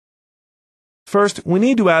First, we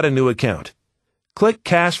need to add a new account. Click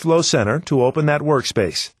Cash Flow Center to open that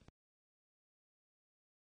workspace.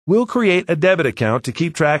 We'll create a debit account to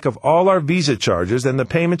keep track of all our Visa charges and the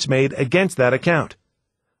payments made against that account.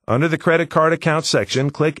 Under the Credit Card Account section,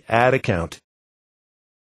 click Add Account.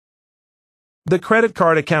 The Credit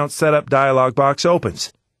Card Account Setup dialog box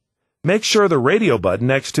opens. Make sure the radio button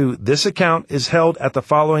next to This account is held at the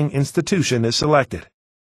following institution is selected.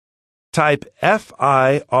 Type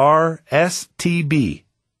FIRSTB.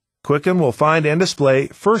 Quicken will find and display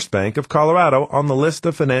First Bank of Colorado on the list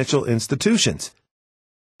of financial institutions.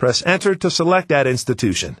 Press Enter to select that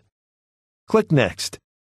institution. Click Next.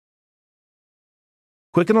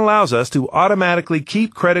 Quicken allows us to automatically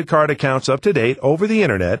keep credit card accounts up to date over the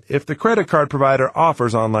Internet if the credit card provider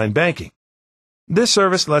offers online banking. This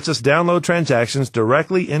service lets us download transactions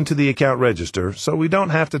directly into the account register so we don't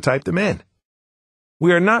have to type them in.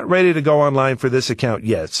 We are not ready to go online for this account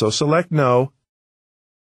yet, so select No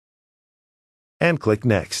and click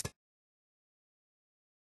Next.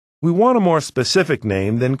 We want a more specific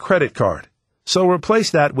name than credit card, so replace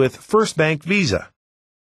that with First Bank Visa.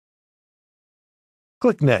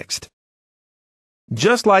 Click Next.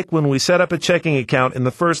 Just like when we set up a checking account in the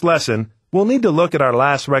first lesson, we'll need to look at our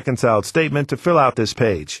last reconciled statement to fill out this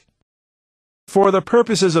page. For the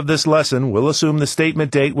purposes of this lesson, we'll assume the statement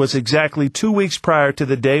date was exactly 2 weeks prior to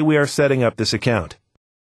the day we are setting up this account.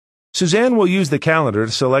 Suzanne will use the calendar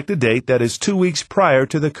to select a date that is 2 weeks prior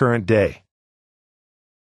to the current day.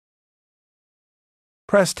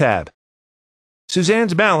 Press Tab.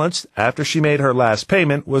 Suzanne's balance, after she made her last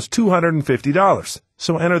payment, was $250,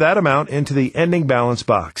 so enter that amount into the Ending Balance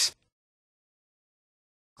box.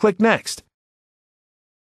 Click Next.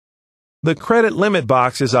 The credit limit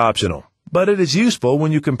box is optional, but it is useful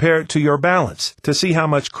when you compare it to your balance to see how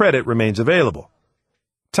much credit remains available.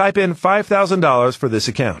 Type in $5,000 for this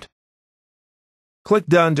account. Click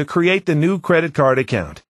Done to create the new credit card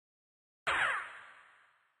account.